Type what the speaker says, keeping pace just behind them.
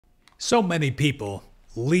So many people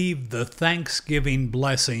leave the Thanksgiving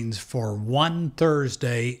blessings for one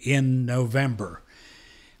Thursday in November.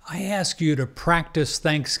 I ask you to practice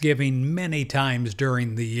Thanksgiving many times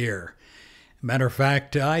during the year. Matter of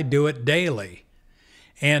fact, I do it daily.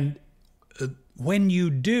 And when you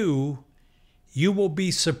do, you will be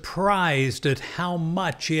surprised at how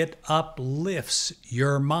much it uplifts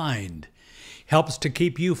your mind, helps to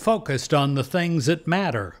keep you focused on the things that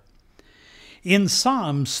matter. In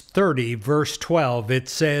Psalms 30, verse 12, it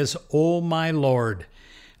says, "O my Lord,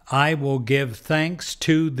 I will give thanks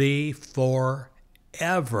to thee forever."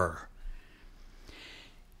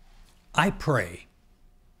 I pray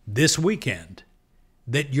this weekend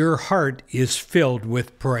that your heart is filled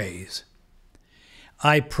with praise.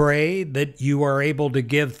 I pray that you are able to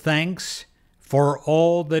give thanks for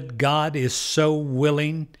all that God is so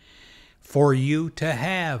willing for you to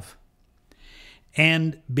have.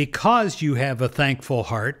 And because you have a thankful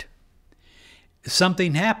heart,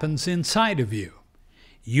 something happens inside of you.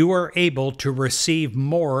 You are able to receive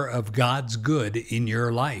more of God's good in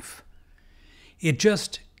your life. It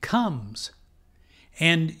just comes,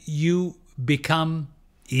 and you become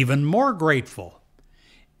even more grateful.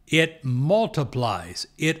 It multiplies,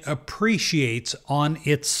 it appreciates on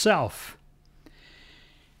itself.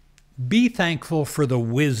 Be thankful for the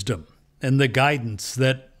wisdom and the guidance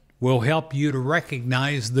that will help you to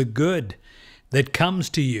recognize the good that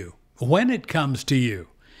comes to you, when it comes to you,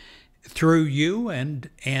 through you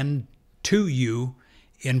and to you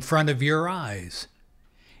in front of your eyes.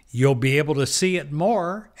 You'll be able to see it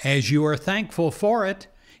more as you are thankful for it.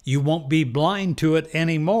 You won't be blind to it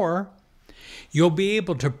anymore. You'll be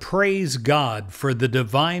able to praise God for the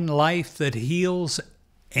divine life that heals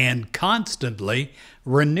and constantly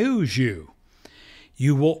renews you.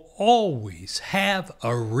 You will always have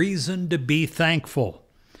a reason to be thankful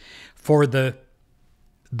for the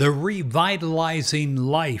revitalizing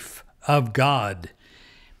life of God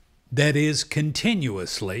that is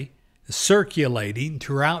continuously circulating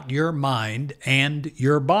throughout your mind and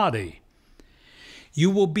your body. You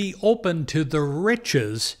will be open to the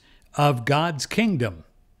riches of God's kingdom.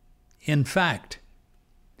 In fact,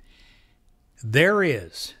 there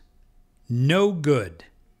is no good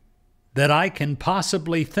that I can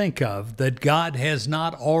possibly think of that God has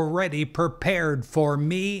not already prepared for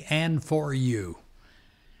me and for you.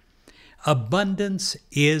 Abundance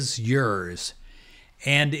is yours,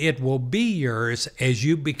 and it will be yours as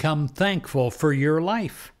you become thankful for your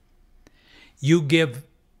life. You give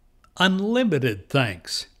unlimited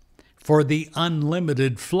thanks for the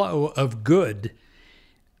unlimited flow of good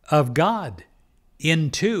of God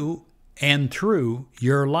into and through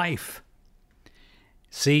your life.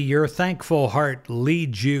 See, your thankful heart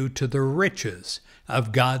leads you to the riches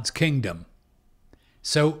of God's kingdom.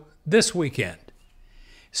 So this weekend,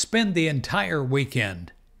 spend the entire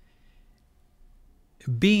weekend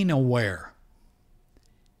being aware,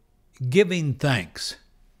 giving thanks,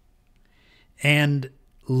 and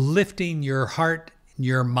lifting your heart,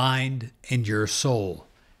 your mind, and your soul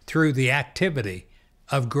through the activity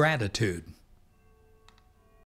of gratitude.